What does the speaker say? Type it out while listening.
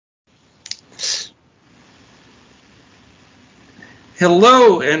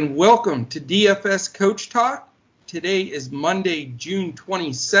Hello and welcome to DFS Coach Talk. Today is Monday, June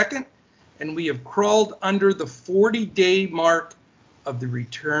 22nd, and we have crawled under the 40-day mark of the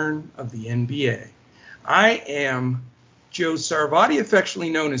return of the NBA. I am Joe Sarvati,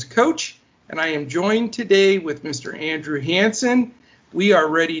 affectionately known as Coach, and I am joined today with Mr. Andrew Hansen. We are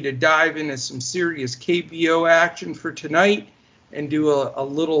ready to dive into some serious KBO action for tonight and do a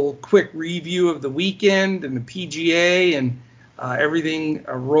little quick review of the weekend and the PGA and everything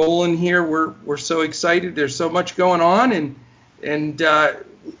rolling here. We're so excited. There's so much going on, and I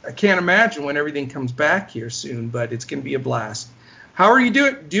can't imagine when everything comes back here soon, but it's going to be a blast. How are you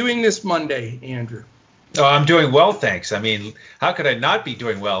doing this Monday, Andrew? Oh, I'm doing well, thanks. I mean, how could I not be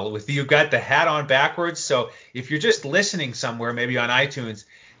doing well with you? Got the hat on backwards. So if you're just listening somewhere, maybe on iTunes,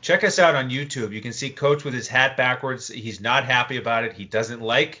 check us out on YouTube. You can see Coach with his hat backwards. He's not happy about it. He doesn't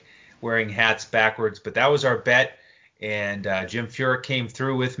like wearing hats backwards, but that was our bet. And Jim Furyk came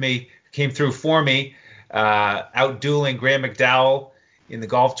through for me, out dueling Graham McDowell in the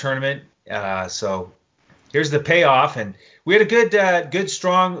golf tournament. So here's the payoff. And we had a good,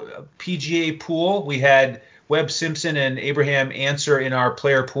 strong PGA pool. We had Webb Simpson and Abraham Answer in our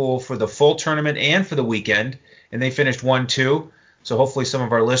player pool for the full tournament and for the weekend, and they finished 1-2. So hopefully some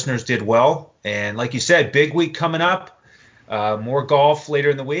of our listeners did well. And like you said, big week coming up. More golf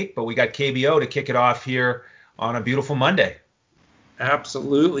later in the week, but we got KBO to kick it off here on a beautiful Monday.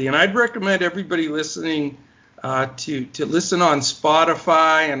 Absolutely. And I'd recommend everybody listening to listen on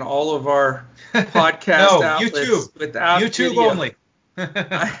Spotify and all of our podcast outlets. YouTube. Without YouTube video. only.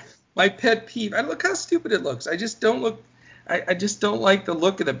 My pet peeve. Look how stupid it looks. I just don't like the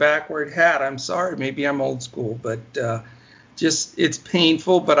look of the backward hat. I'm sorry. Maybe I'm old school, but it's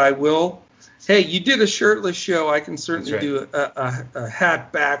painful, but I will. Hey, you did a shirtless show. I can certainly do a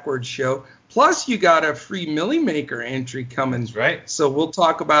hat backwards show. Plus, you got a free Millie Maker entry coming. That's right. So we'll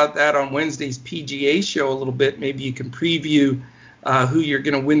talk about that on Wednesday's PGA show a little bit. Maybe you can preview who you're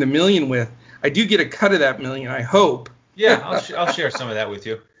going to win the million with. I do get a cut of that million, I hope. Yeah, I'll share some of that with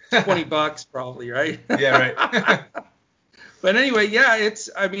you. $20 probably, right? Yeah, right. But anyway, yeah,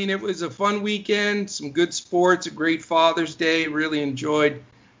 it was a fun weekend, some good sports, a great Father's Day. Really enjoyed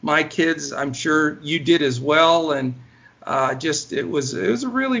my kids. I'm sure you did as well, and it was a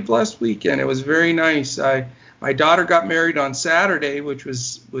really blessed weekend. It was very nice. My daughter got married on Saturday, which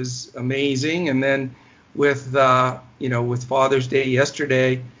was amazing, and then with Father's Day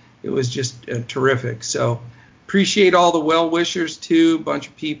yesterday, it was just terrific. So appreciate all the well wishers too. A bunch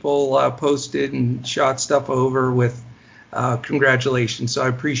of people posted and shot stuff over with congratulations. So I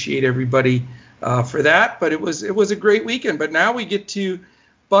appreciate everybody for that. But it was a great weekend. But now we get to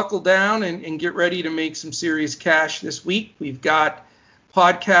buckle down and get ready to make some serious cash this week. We've got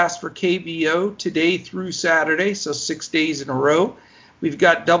podcasts for KBO today through Saturday, so 6 days in a row. We've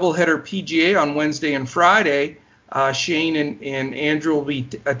got doubleheader PGA on Wednesday and Friday. Shane and Andrew will be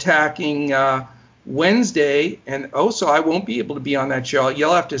attacking Wednesday, and so I won't be able to be on that show.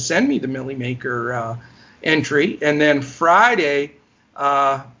 You'll have to send me the Millie Maker entry, and then Friday,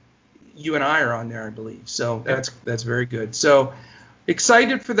 you and I are on there, I believe. So that's very good. So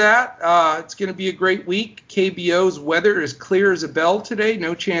excited for that. It's going to be a great week. KBO's weather is clear as a bell today.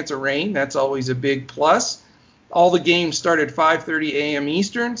 No chance of rain. That's always a big plus. All the games start at 5:30 a.m.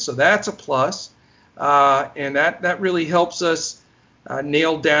 Eastern, so that's a plus. And that really helps us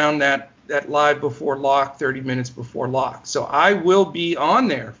nail down that live before lock, 30 minutes before lock. So I will be on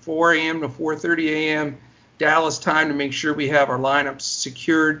there 4 a.m. to 4:30 a.m. Dallas time to make sure we have our lineups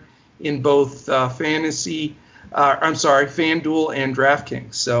secured in both FanDuel and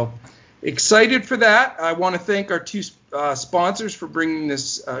DraftKings. So excited for that. I want to thank our two sponsors for bringing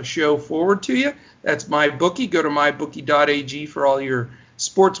this show forward to you. That's MyBookie. Go to mybookie.ag for all your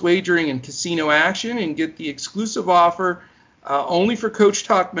sports wagering and casino action, and get the exclusive offer only for Coach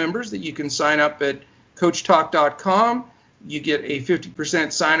Talk members that you can sign up at CoachTalk.com. You get a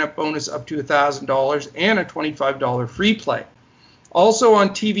 50% sign-up bonus up to $1,000 and a $25 free play. Also on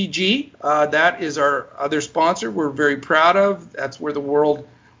TVG, that is our other sponsor we're very proud of. That's where the world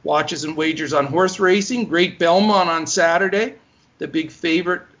watches and wagers on horse racing. Great Belmont on Saturday. The big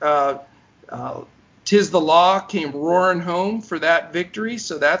favorite, Tiz the Law, came roaring home for that victory.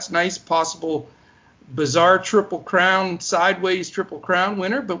 So that's nice, possible bizarre Triple Crown, sideways Triple Crown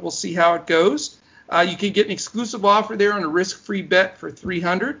winner, but we'll see how it goes. You can get an exclusive offer there on a risk-free bet for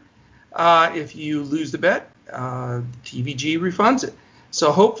 $300. If you lose the bet, TVG refunds it.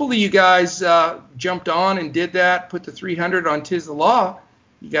 So hopefully you guys jumped on and did that, put the $300 on Tiz the Law.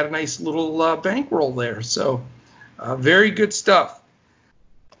 You got a nice little bankroll there. So very good stuff.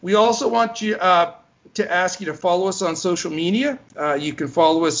 We also want you to ask you to follow us on social media. You can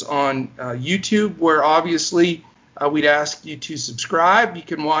follow us on YouTube, where obviously we'd ask you to subscribe. You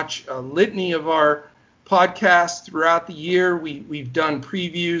can watch a litany of our podcasts throughout the year. We've done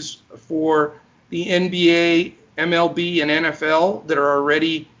previews for the NBA, MLB, and NFL that are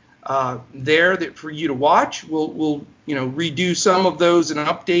already there that for you to watch. We'll redo some of those and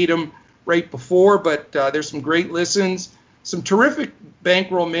update them right before, but there's some great listens, some terrific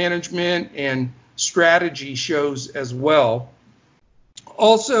bankroll management and strategy shows as well.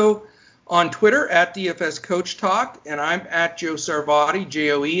 Also on Twitter at DFS Coach Talk, and I'm at Joe Sarvadi,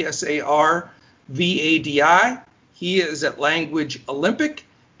 JoeSarvadi. He is at Language Olympic,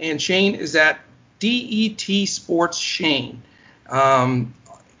 and Shane is at DET Sports Shane. And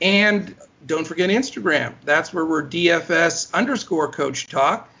don't forget Instagram. That's where we're DFS_Coach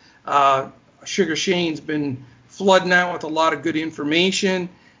Talk. Sugar Shane's been flooding out with a lot of good information.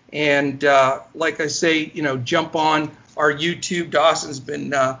 And like I say, jump on our YouTube. Dawson's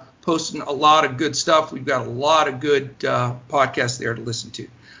been posting a lot of good stuff. We've got a lot of good podcasts there to listen to.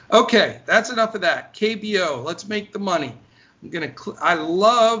 Okay, that's enough of that. KBO, let's make the money. I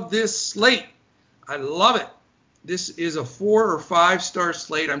love this slate. I love it. This is a 4 or 5 star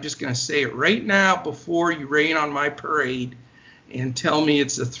slate. I'm just going to say it right now before you rain on my parade and tell me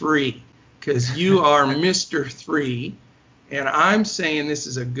it's a 3, because you are Mr. 3, and I'm saying this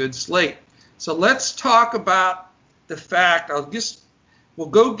is a good slate. So let's talk about the fact. We'll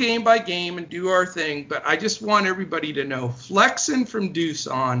go game by game and do our thing, but I just want everybody to know, flexing from Deuce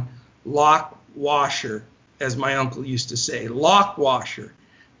on, lock washer, as my uncle used to say, lock washer.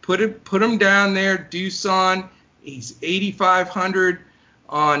 Put him down there, Deuce on. He's 8,500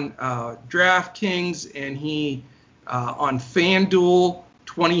 on DraftKings, and he on FanDuel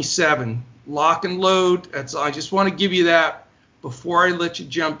 27. Lock and load. I just want to give you that before I let you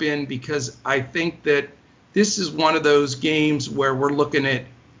jump in, because I think that this is one of those games where we're looking at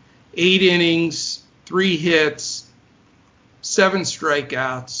 8 innings, 3 hits, 7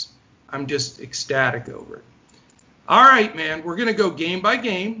 strikeouts. I'm just ecstatic over it. All right, man, we're going to go game by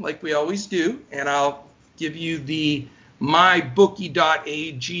game like we always do, and I'll give you the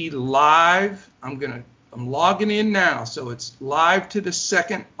mybookie.ag live. I'm logging in now, so it's live to the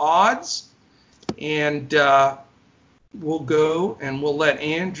second odds, and we'll go and we'll let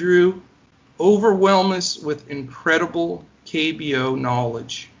Andrew overwhelm us with incredible KBO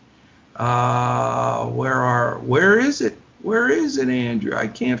knowledge. Where is it? Where is it, Andrew? I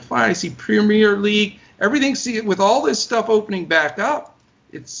can't find it. I see Premier League. Everything, with all this stuff opening back up,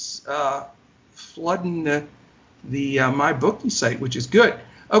 it's flooding the MyBookie site, which is good.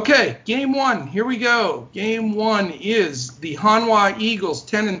 Okay, game 1. Here we go. Game 1 is the Hanwha Eagles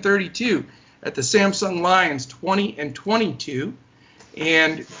 10-32 at the Samsung Lions 20-22,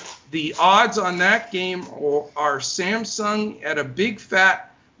 and the odds on that game are Samsung at a big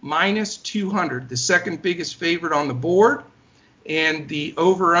fat minus 200, the second biggest favorite on the board, and the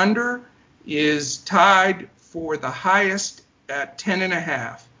over/under is tied for the highest at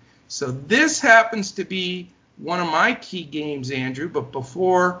 10.5. So this happens to be one of my key games, Andrew, but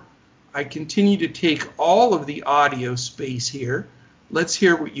before I continue to take all of the audio space here, let's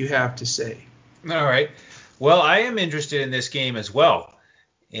hear what you have to say. All right. Well, I am interested in this game as well.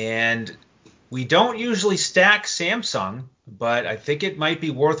 And we don't usually stack Samsung, but I think it might be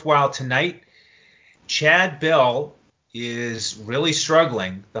worthwhile tonight. Chad Bell is really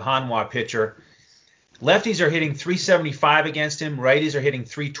struggling, the Hanwha pitcher. Lefties are hitting 375 against him. Righties are hitting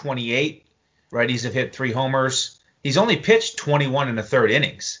 328. Righties have hit 3 homers. He's only pitched 21 1/3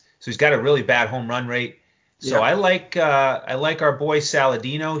 innings, so he's got a really bad home run rate. So yeah. I like our boy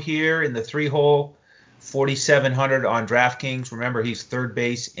Saladino here in the 3-hole, 4,700 on DraftKings. Remember, he's third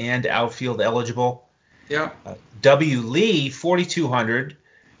base and outfield eligible. Yeah. W. Lee, 4,200.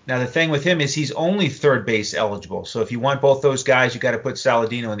 Now, the thing with him is he's only third base eligible. So if you want both those guys, you got to put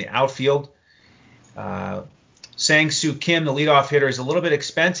Saladino in the outfield. Sang-Soo Kim, the leadoff hitter, is a little bit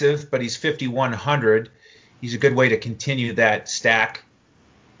expensive, but he's 5,100. He's a good way to continue that stack.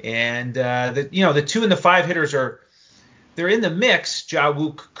 And the 2 and the 5 hitters they're in the mix.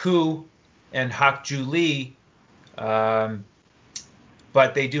 Ja-Wook Koo and Hak-Ju Lee, but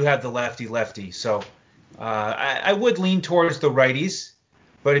they do have the lefty. So I would lean towards the righties.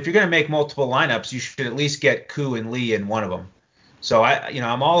 But if you're going to make multiple lineups, you should at least get Koo and Lee in one of them. So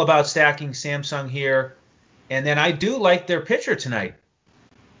I'm all about stacking Samsung here. And then I do like their pitcher tonight,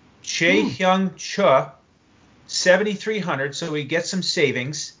 Chae-Hyung Cho, 7,300. So he gets some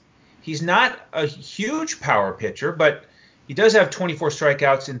savings. He's not a huge power pitcher, but he does have 24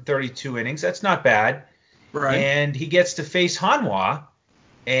 strikeouts in 32 innings. That's not bad. Right. And he gets to face Hanwha,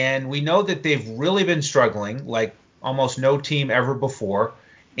 And we know that they've really been struggling, like almost no team ever before.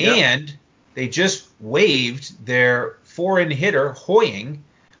 Yep. And they just waived their foreign hitter, Hoying,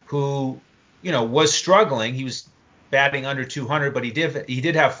 who, was struggling. He was batting under 200, but he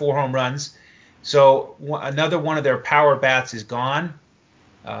did have 4 home runs. So another one of their power bats is gone.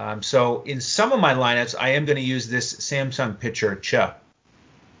 So in some of my lineups, I am going to use this Samsung pitcher, Cha.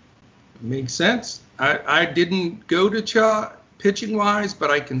 Makes sense. I didn't go to Cha pitching wise,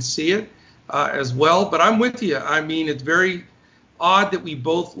 but I can see it as well. But I'm with you. I mean, it's very odd that we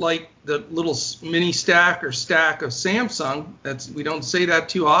both like the little mini stack or stack of Samsung. We don't say that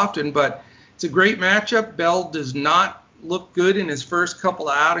too often, but it's a great matchup. Bell does not look good in his first couple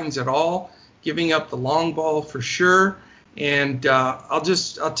of outings at all, giving up the long ball for sure. And I'll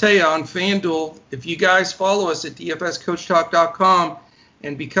tell you on FanDuel, if you guys follow us at dfscoachtalk.com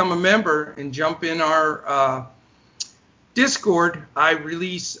and become a member and jump in our Discord, I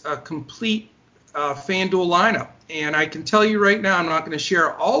release a complete FanDuel lineup. And I can tell you right now, I'm not going to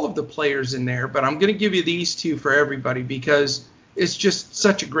share all of the players in there, but I'm going to give you these two for everybody because it's just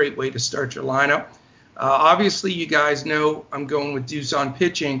such a great way to start your lineup. Obviously, you guys know I'm going with Deuce on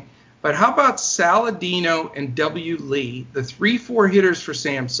pitching, but how about Saladino and W. Lee, the 3-4 hitters for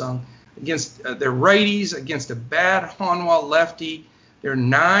Samsung, against their righties, against a bad Hanwha lefty? They're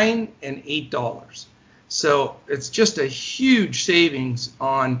 $9 and $8. So it's just a huge savings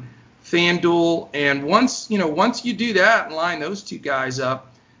on FanDuel. And once you do that and line those two guys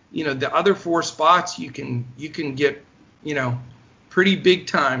up, the other 4 spots you can get, pretty big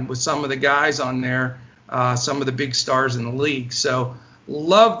time with some of the guys on there, some of the big stars in the league. So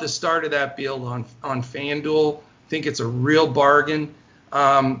love the start of that build on FanDuel. Think it's a real bargain.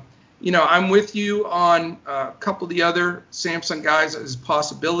 I'm with you on a couple of the other Samsung guys as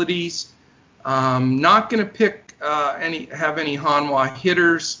possibilities. Not going to pick have any Hanwha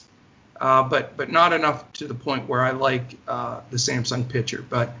hitters, but not enough to the point where I like the Samsung pitcher.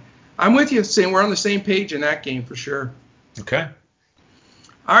 But I'm with you, saying we're on the same page in that game for sure. Okay.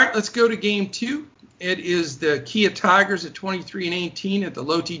 All right, let's go to game 2. It is the Kia Tigers at 23-18 at the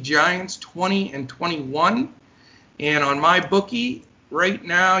Lotte Giants 20-21. And on my bookie right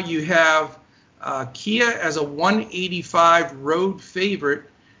now, you have Kia as a 185 road favorite,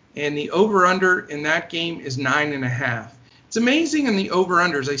 and the over/under in that game is 9.5. It's amazing in the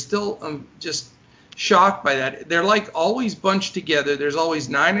over/unders. I still am just shocked by that. They're like always bunched together. There's always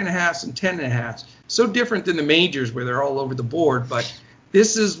 9.5s and 10.5s. So different than the majors where they're all over the board. But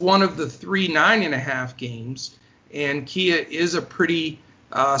this is one of the 3 9.5 games, and Kia is a pretty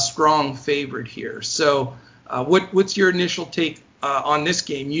strong favorite here. So what's your initial take on this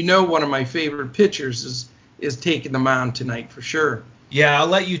game? One of my favorite pitchers is taking the mound tonight for sure. Yeah, I'll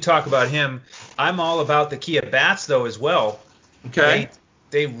let you talk about him. I'm all about the Kia bats, though, as well. Okay.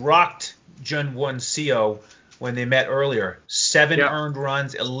 They rocked Jun-Won Seo when they met earlier. 7 earned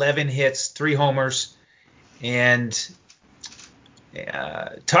runs, 11 hits, 3 homers, and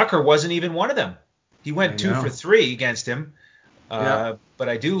Tucker wasn't even one of them. He went 2 for 3 against him, but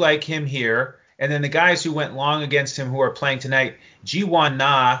I do like him here. And then the guys who went long against him who are playing tonight, Ji-Won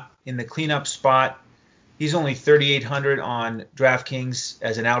Na in the cleanup spot. He's only 3,800 on DraftKings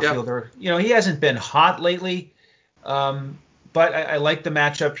as an outfielder. He hasn't been hot lately, but I like the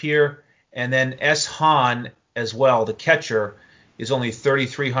matchup here. And then S. Han as well, the catcher, is only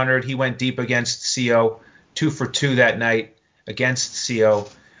 3,300. He went deep against Seo, 2 for 2 that night against Seo.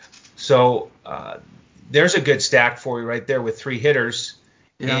 So there's a good stack for you right there with 3 hitters.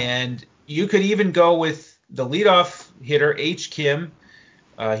 Yeah. And you could even go with the leadoff hitter, H. Kim.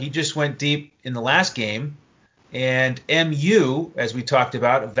 He just went deep in the last game. And MU, as we talked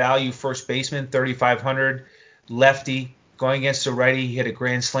about, value first baseman, 3,500, lefty, going against a righty. He hit a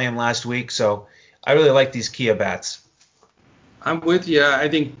grand slam last week. So I really like these Kia bats. I'm with you. I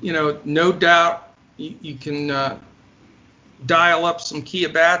think, no doubt you can dial up some Kia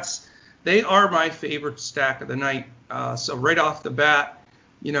bats. They are my favorite stack of the night. So right off the bat,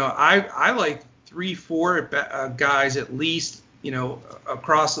 I like 3-4 guys at least,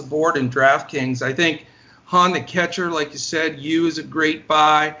 across the board in DraftKings. I think Han, the catcher, like you said, Yu is a great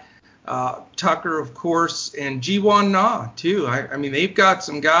buy. Tucker, of course, and Ji-Won Na, too. I mean, they've got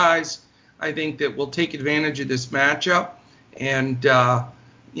some guys, I think, that will take advantage of this matchup. And,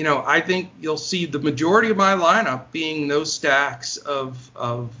 I think you'll see the majority of my lineup being those stacks of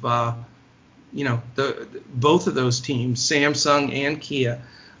both of those teams, Samsung and Kia.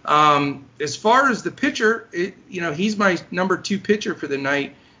 As far as the pitcher, he's my number 2 pitcher for the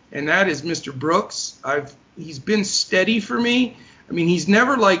night, and that is Mr. Brooks. He's been steady for me. I mean, he's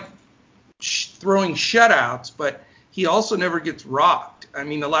never like throwing shutouts, but he also never gets rocked. I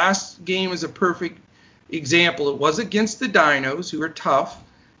mean, the last game is a perfect example. It was against the Dinos, who are tough,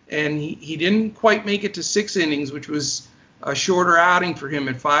 and he didn't quite make it to 6 innings, which was a shorter outing for him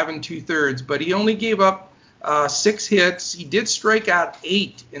at 5 2/3. But he only gave up 6 hits. He did strike out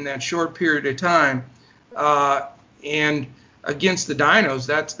 8 in that short period of time. And against the Dinos,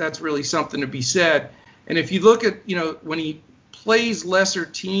 that's really something to be said. And if you look at, when he plays lesser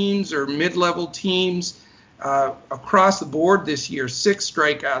teams or mid-level teams across the board this year, 6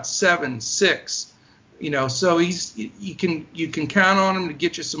 strikeouts, 7, 6. So you can count on him to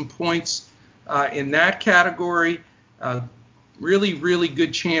get you some points in that category. Really, really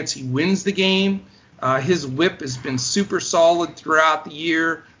good chance he wins the game. His whip has been super solid throughout the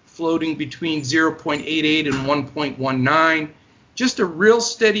year, floating between 0.88 and 1.19. Just a real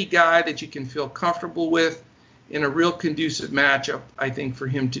steady guy that you can feel comfortable with in a real conducive matchup, I think, for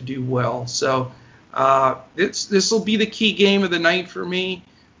him to do well. So this will be the key game of the night for me,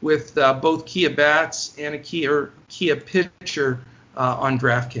 with both Kia bats and a Kia pitcher on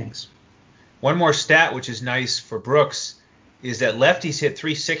DraftKings. One more stat, which is nice for Brooks, is that lefties hit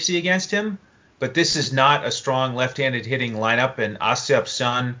 360 against him, but this is not a strong left-handed hitting lineup. And Asep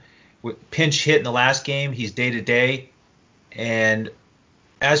Sun pinch hit in the last game. He's day-to-day. And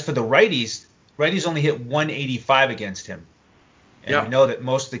as for the righties only hit 185 against him. And we know that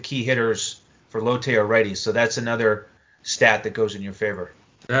most of the key hitters for Lotte are righties, so that's another stat that goes in your favor.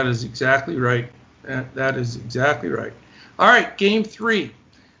 That is exactly right. That is exactly right. All right, game 3.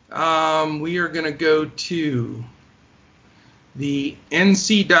 We are going to go to the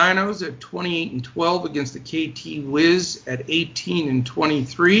NC Dinos at 28-12 against the KT Wiz at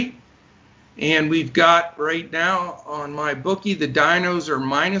 18-23. And we've got right now on my bookie, the Dinos are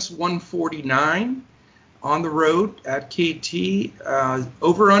minus 149 on the road at KT,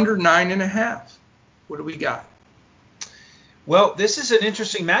 over under 9.5. What do we got? Well, this is an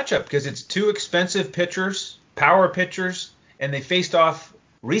interesting matchup because it's 2 expensive pitchers, power pitchers, and they faced off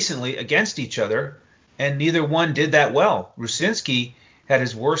recently against each other, and neither one did that well. Rucinski had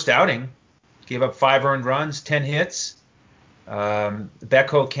his worst outing, gave up 5 earned runs, 10 hits.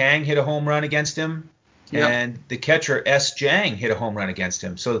 Baekho Kang hit a home run against him, and the catcher S. Jang hit a home run against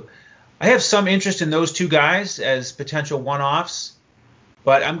him. So I have some interest in those 2 guys as potential one-offs,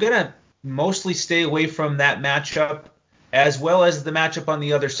 but I'm going to mostly stay away from that matchup, as well as the matchup on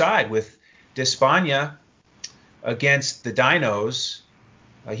the other side with Despaigne against the Dinos.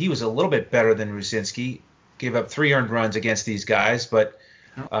 He was a little bit better than Rucinski, gave up 3 earned runs against these guys, but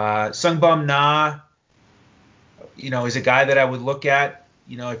Sungbum Na, is a guy that I would look at.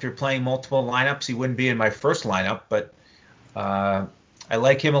 If you're playing multiple lineups, he wouldn't be in my first lineup, but I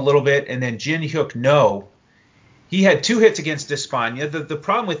like him a little bit. And then Jin Hyuk No, he had 2 hits against Despaigne. The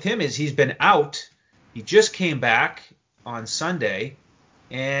problem with him is he's been out. He just came back on Sunday,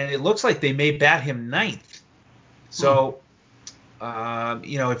 and it looks like they may bat him 9th. So,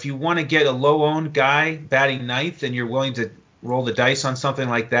 if you want to get a low-owned guy batting 9th and you're willing to roll the dice on something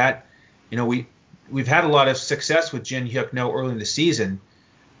like that, we've had a lot of success with Jin Hyuk No early in the season.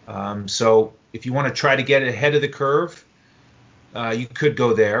 So if you want to try to get ahead of the curve, you could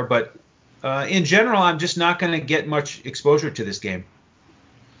go there. But in general, I'm just not going to get much exposure to this game.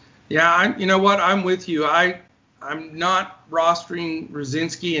 Yeah, you know what? I'm with you. I'm not rostering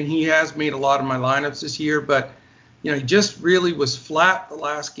Rucinski, and he has made a lot of my lineups this year, but he just really was flat the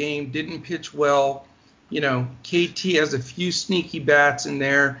last game, didn't pitch well. KT has a few sneaky bats in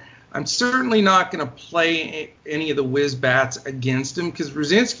there. I'm certainly not going to play any of the whiz bats against him because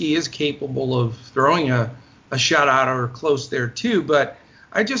Rucinski is capable of throwing a shutout or close there too, but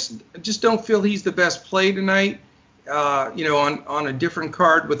I just don't feel he's the best play tonight. On a different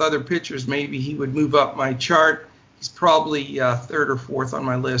card with other pitchers, maybe he would move up my chart. He's probably 3rd or 4th on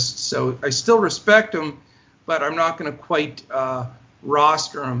my list, so I still respect him, but I'm not going to quite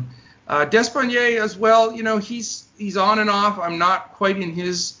roster him. Despaigne as well, he's on and off. I'm not quite in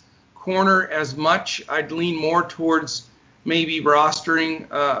his corner as much. I'd lean more towards maybe rostering,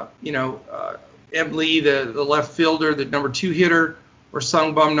 Eb Lee, the left fielder, the number 2 hitter, or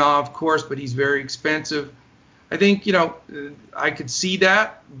Sungbum Na, of course, but he's very expensive. I think, I could see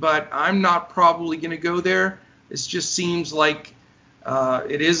that, but I'm not probably going to go there. It just seems like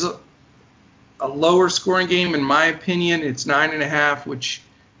it is a lower scoring game, in my opinion. It's 9.5, which,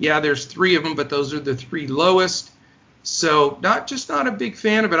 there's 3 of them, but those are the 3 lowest. So not a big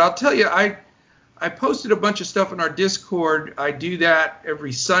fan of it. I'll tell you, I posted a bunch of stuff in our Discord. I do that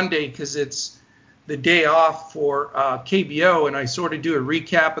every Sunday because it's the day off for KBO, and I sort of do a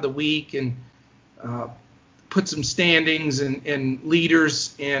recap of the week and put some standings and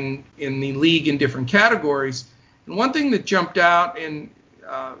leaders in the league in different categories. And one thing that jumped out, and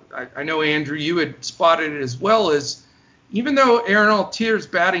I know, Andrew, you had spotted it as well, is even though Aaron Altier's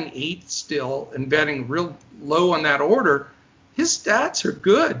batting 8th still and batting real low on that order, his stats are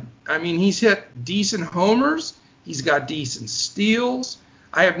good. I mean, he's hit decent homers. He's got decent steals.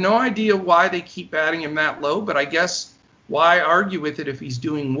 I have no idea why they keep batting him that low, but I guess why argue with it if he's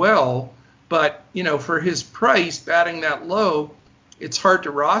doing well? But, for his price, batting that low, it's hard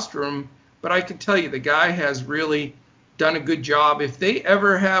to roster him. But I can tell you the guy has really done a good job. If they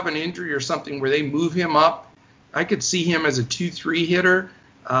ever have an injury or something where they move him up, I could see him as a 2-3 hitter.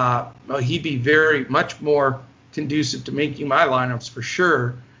 He'd be very much more conducive to making my lineups for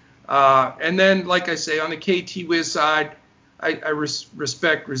sure. And then, like I say, on the KT Wiz side, I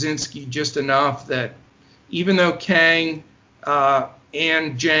respect Rosinski just enough that even though Kang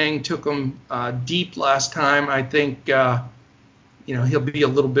and Jang took him deep last time, I think he'll be a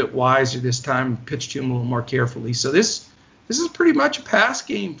little bit wiser this time and pitch to him a little more carefully. So this is pretty much a pass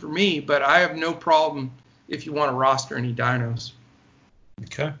game for me, but I have no problem if you want to roster any dinos.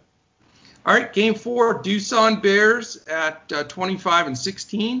 Okay. All right, Game 4, Doosan Bears at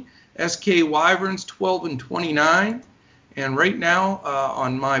 25-16, SK Wyverns 12-29. And right now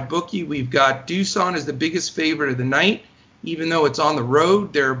on my bookie, we've got Doosan as the biggest favorite of the night. Even though it's on the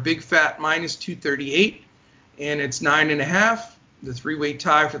road, they're big fat minus 238, and it's 9.5. The three-way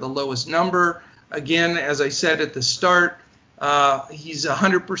tie for the lowest number. Again, as I said at the start, he's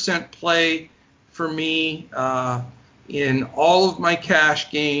 100% play for me in all of my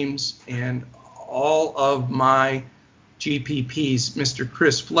cash games and all of my GPPs. Mr.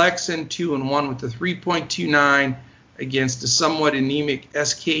 Chris Flexen, 2-1 with the 3.29 against a somewhat anemic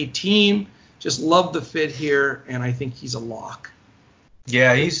SK team. Just love the fit here, and I think he's a lock.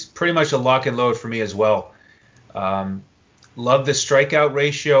 Yeah, he's pretty much a lock and load for me as well. Love the strikeout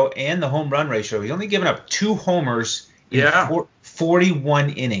ratio and the home run ratio. He's only given up 2 homers in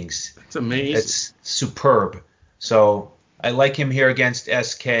 41 innings. That's amazing. That's superb. So I like him here against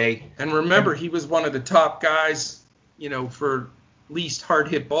SK. And remember, he was one of the top guys, for least hard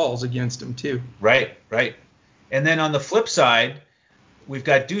hit balls against him too. Right. And then on the flip side, we've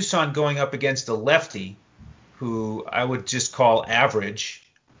got Doosan going up against a lefty who I would just call average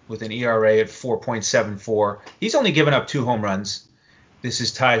with an ERA at 4.74. He's only given up 2 home runs. This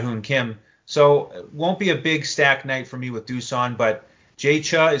is Tai-Hoon Kim. So it won't be a big stack night for me with Doosan, but Jay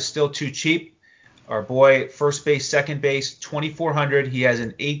Cha is still too cheap. Our boy at first base, second base, 2,400. He has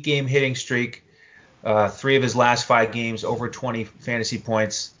an 8-game hitting streak. 3 of his last 5 games, over 20 fantasy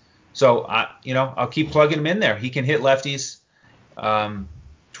points. So, I'll keep plugging him in there. He can hit lefties.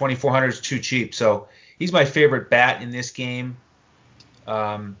 2,400 is too cheap. So he's my favorite bat in this game.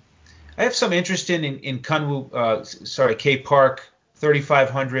 I have some interest in K Park,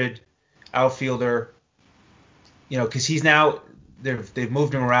 3,500 outfielder. Because he's now they've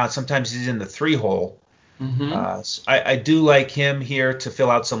moved him around. Sometimes he's in the 3-hole. Mm-hmm. So I do like him here to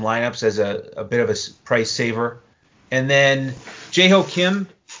fill out some lineups as a bit of a price saver. And then Jae-Ho Kim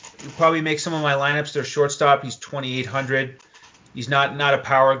will probably make some of my lineups. Their shortstop, he's 2,800. He's not a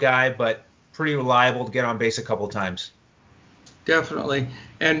power guy, but pretty reliable to get on base a couple of times. Definitely.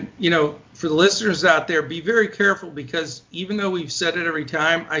 And, for the listeners out there, be very careful because even though we've said it every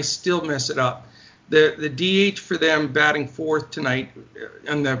time, I still mess it up. The DH for them batting 4th tonight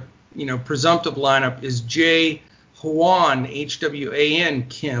in the, presumptive lineup is Jae Hwan, Hwan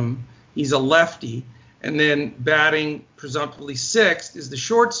Kim. He's a lefty. And then batting presumptively 6th is the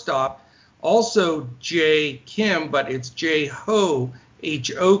shortstop, also Jae Kim, but it's Jae-Ho,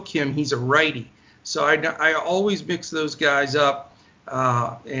 Ho Kim. He's a righty. So I always mix those guys up,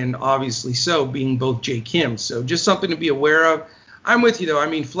 and obviously so, being both Jae Kim. So just something to be aware of. I'm with you, though. I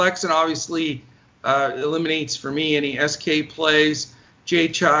mean, Flexen obviously eliminates for me any SK plays. Jay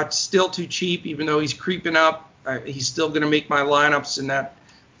Chot's still too cheap, even though he's creeping up. He's still going to make my lineups in that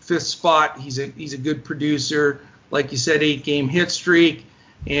 5th spot. He's a good producer. Like you said, 8-game hit streak,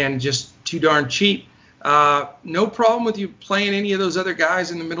 and just too darn cheap. No problem with you playing any of those other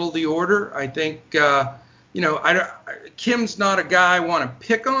guys in the middle of the order. I think, Kim's not a guy I want to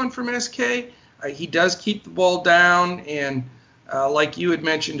pick on from SK. He does keep the ball down, and like you had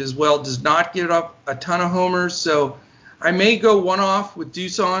mentioned as well, does not get up a ton of homers. So I may go one-off with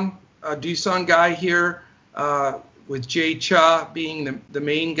Doosan, a Doosan guy here, with Jay Cha being the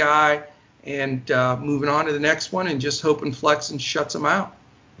main guy, and moving on to the next one and just hoping Flexen shuts him out.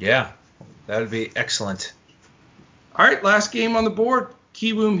 Yeah. That would be excellent. All right, last game on the board.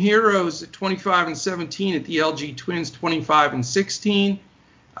 Kiwoom Heroes at 25-17 at the LG Twins 25-16.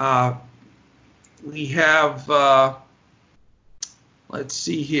 We have, let's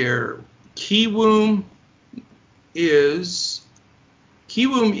see here, Kiwoom is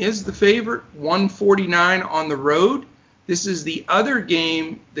Kiwoom is the favorite, 149 on the road. This is the other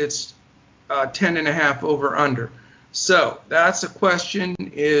game that's 10.5 over under. So that's a question: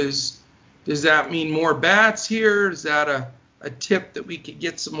 does that mean more bats here? Is that a tip that we could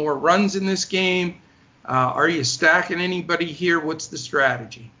get some more runs in this game? Are you stacking anybody here? What's the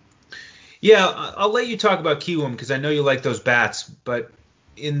strategy? Yeah, I'll let you talk about Kiwoom because I know you like those bats. But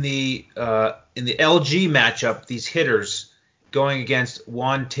in the LG matchup, these hitters going against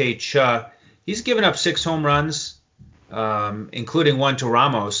Juan Tae-Cha, he's given up 6 home runs, including one to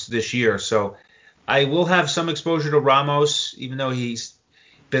Ramos this year. So I will have some exposure to Ramos, even though he's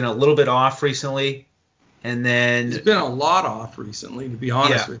been a little bit off recently. And then he's been a lot off recently, to be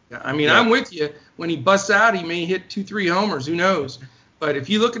honest with you. I mean, I'm with you. When he busts out, he may hit 2-3 homers. Who knows? But if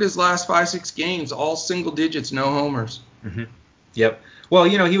you look at his last 5-6 games, all single digits, no homers. Mm-hmm. Yep. Well,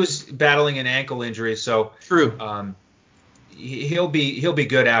 he was battling an ankle injury, so true. He'll be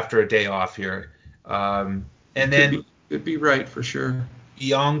good after a day off here. And then could be right for sure.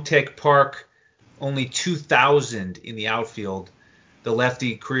 Youngtaek Park, only 2,000 in the outfield. The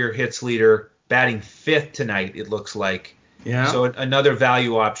lefty career hits leader, batting 5th tonight, it looks like. Yeah. So another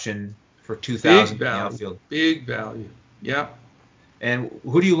value option for 2,000 in the outfield. Big value. Yeah. And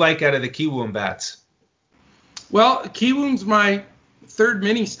who do you like out of the Kiwoom bats? Well, Kiwoom's my third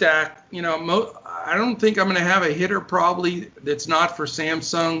mini stack. I don't think I'm going to have a hitter probably that's not for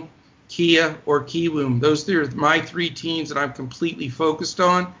Samsung, Kia, or Kiwoom. Those are my 3 teams that I'm completely focused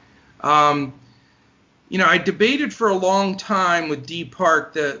on. I debated for a long time with D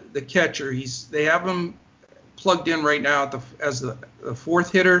Park, the catcher. They have him plugged in right now as the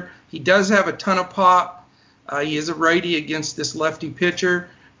 4th hitter. He does have a ton of pop. He is a righty against this lefty pitcher.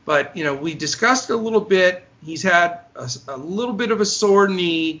 But, we discussed a little bit. He's had a little bit of a sore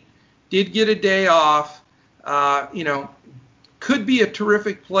knee, did get a day off. Could be a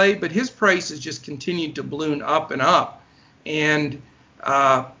terrific play, but his price has just continued to balloon up and up. And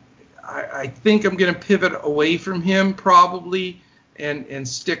I think I'm going to pivot away from him probably and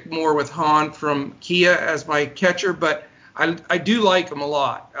stick more with Han from Kia as my catcher. But I do like him a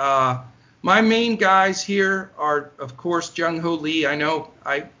lot. My main guys here are, of course, Jung-Ho Lee. I know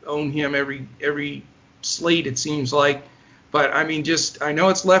I own him every slate, it seems like. But, I mean, I know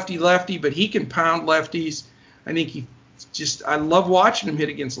it's lefty-lefty, but he can pound lefties. I think I love watching him hit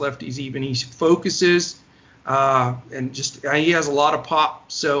against lefties even. He focuses, and he has a lot of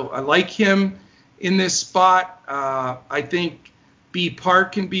pop. So I like him in this spot. I think B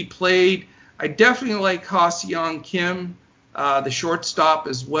Park can be played. I definitely like Ha-Seong Kim, the shortstop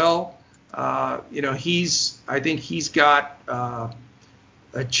as well. I think he's got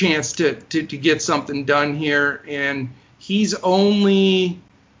a chance to get something done here, and he's only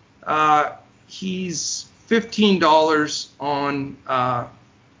he's $15 on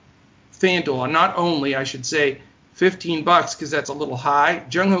FanDuel. Not only, I should say, $15 because that's a little high.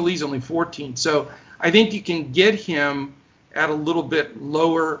 Jung-Ho Lee's only 14, so I think you can get him at a little bit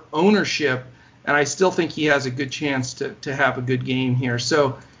lower ownership, and I still think he has a good chance to have a good game here.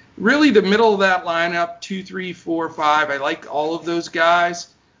 So really the middle of that lineup, 2, 3, 4, 5, I like all of those guys.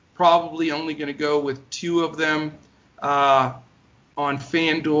 Probably only going to go with 2 of them on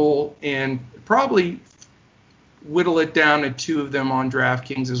FanDuel and probably whittle it down to 2 of them on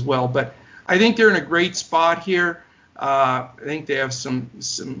DraftKings as well. But I think they're in a great spot here. I think they have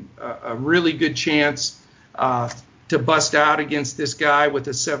a really good chance to bust out against this guy with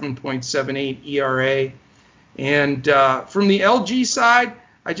a 7.78 ERA. And from the LG side,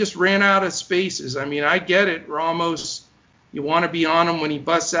 I just ran out of spaces. I mean, I get it. Ramos, you want to be on him when he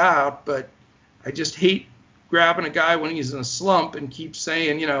busts out, but I just hate grabbing a guy when he's in a slump and keep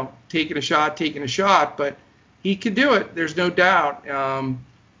saying, taking a shot. But he could do it. There's no doubt.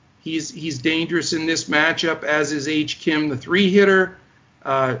 He's dangerous in this matchup, as is H. Kim, the 3-hitter,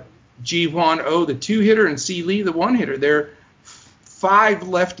 Ji-Hwan Oh, the 2-hitter, and C. Lee, the 1-hitter. They're 5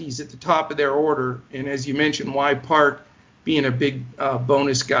 lefties at the top of their order, and as you mentioned, Y. Park being a big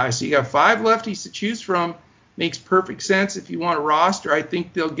bonus guy. So you got 5 lefties to choose from. Makes perfect sense if you want a roster. I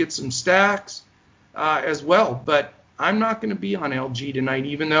think they'll get some stacks as well. But I'm not going to be on LG tonight,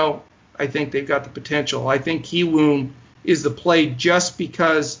 even though I think they've got the potential. I think Kiwoom is the play just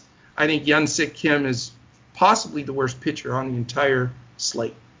because I think Young-Sik Kim is possibly the worst pitcher on the entire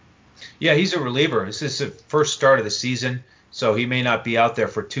slate. Yeah, he's a reliever. This is the first start of the season, so he may not be out there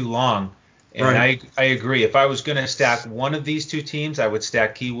for too long. And right. I agree. If I was going to stack one of these 2 teams, I would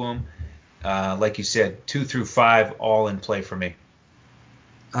stack Kiwoom. Like you said, 2 through 5 all in play for me.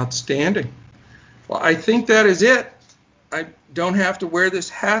 Outstanding. Well, I think that is it. I don't have to wear this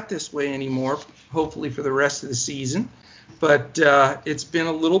hat this way anymore, hopefully for the rest of the season. But it's been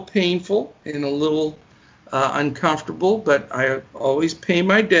a little painful and a little uncomfortable, but I always pay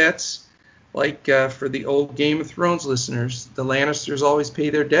my debts. Like for the old Game of Thrones listeners, the Lannisters always pay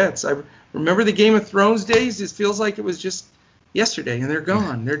their debts. I remember the Game of Thrones days. It feels like it was just yesterday, and they're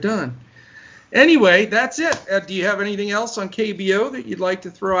gone. They're done. Anyway, that's it. Do you have anything else on KBO that you'd like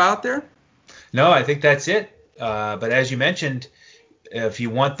to throw out there? No, I think that's it. But as you mentioned, if you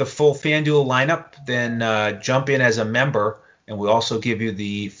want the full FanDuel lineup, then jump in as a member, and we'll also give you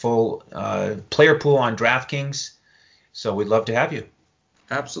the full player pool on DraftKings. So we'd love to have you.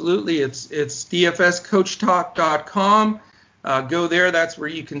 Absolutely. It's dfscoachtalk.com. Go there. That's where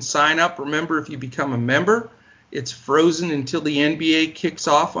you can sign up. Remember, if you become a member, it's frozen until the NBA kicks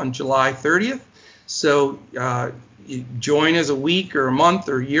off on July 30th. So you join as a week or a month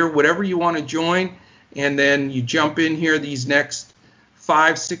or a year, whatever you want to join, and then you jump in here these next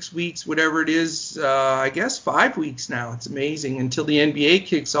 5-6 weeks, whatever it is, I guess 5 weeks now. It's amazing until the NBA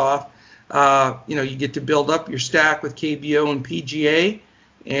kicks off. You get to build up your stack with KBO and PGA,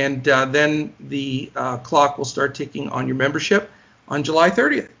 and then the clock will start ticking on your membership on July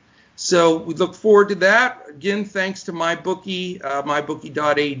 30th. So we look forward to that. Again, thanks to MyBookie,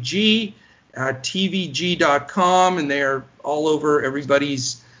 mybookie.ag, tvg.com, and they're all over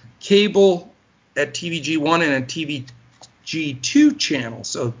everybody's cable at TVG1 and at TVG2 channel.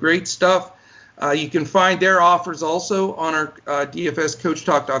 So great stuff. You can find their offers also on our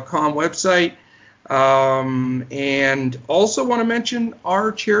dfscoachtalk.com website. And also want to mention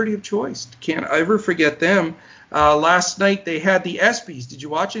our charity of choice. Can't ever forget them. Last night they had the ESPYs. Did you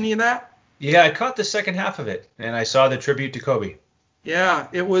watch any of that? Yeah, I caught the second half of it, and I saw the tribute to Kobe. Yeah,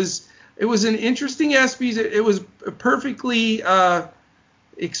 it was an interesting ESPYs. It was perfectly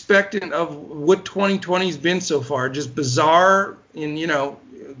expectant of what 2020 has been so far. Just bizarre and,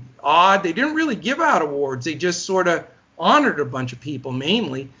 odd. They didn't really give out awards. They just sort of honored a bunch of people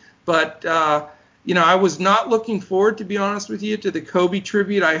mainly. But, I was not looking forward, to be honest with you, to the Kobe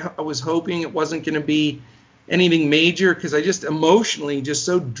tribute. I was hoping it wasn't going to be anything major because I just emotionally just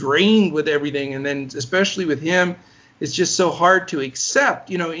so drained with everything. And then especially with him, it's just so hard to accept.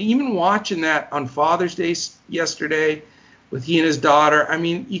 Even watching that on Father's Day yesterday with he and his daughter, I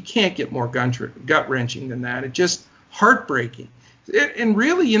mean, you can't get more gut-wrenching than that. It's just heartbreaking. And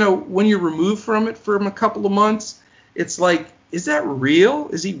really, when you're removed from it for a couple of months, it's like, is that real?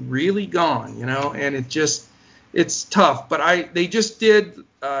 Is he really gone? And it's tough. But they just did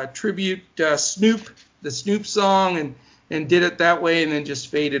tribute Snoop, the Snoop song, and did it that way and then just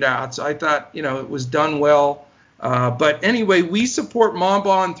faded out. So I thought, it was done well. But anyway, we support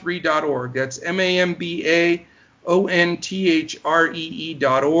Mambon3.org. That's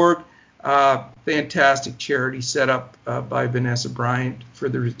MAMBAONTHREE.org. Fantastic charity set up by Vanessa Bryant for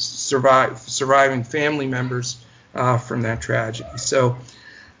the surviving family members from that tragedy. So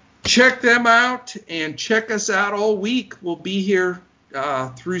check them out and check us out all week. We'll be here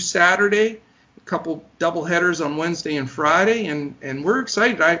through Saturday, a couple double headers on Wednesday and Friday, and we're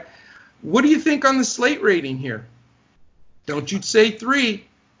excited. What do you think on the slate rating here? Don't you say 3.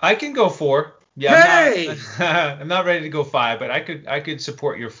 I can go 4. Yeah, hey! I'm not ready to go 5, but I could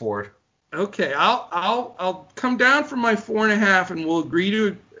support your 4. Okay, I'll come down from my 4.5, and we'll agree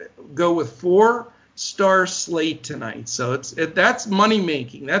to go with 4-star slate tonight. So that's money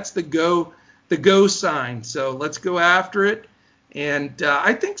making. That's the go sign. So let's go after it. And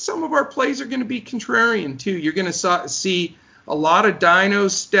I think some of our plays are going to be contrarian too. You're going to see a lot of Dino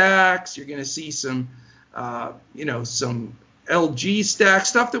stacks. You're going to see some some LG stacks,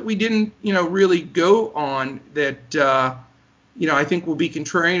 stuff that we didn't really go on that I think will be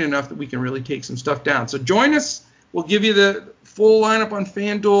contrarian enough that we can really take some stuff down. So join us. We'll give you the full lineup on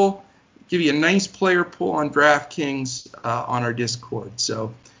FanDuel, give you a nice player pool on DraftKings on our Discord.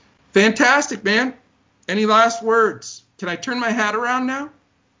 So fantastic, man. Any last words? Can I turn my hat around now?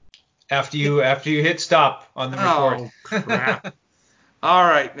 After you hit stop on the report. Oh, crap. All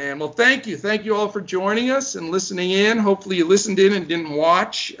right, man. Well, thank you. Thank you all for joining us and listening in. Hopefully you listened in and didn't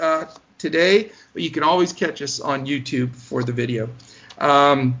watch today, but you can always catch us on YouTube for the video.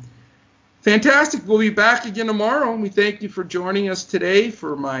 Fantastic. We'll be back again tomorrow, and we thank you for joining us today.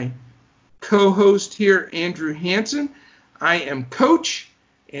 For my co-host here, Andrew Hansen, I am Coach,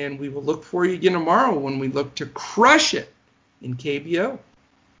 and we will look for you again tomorrow when we look to crush it in KBO.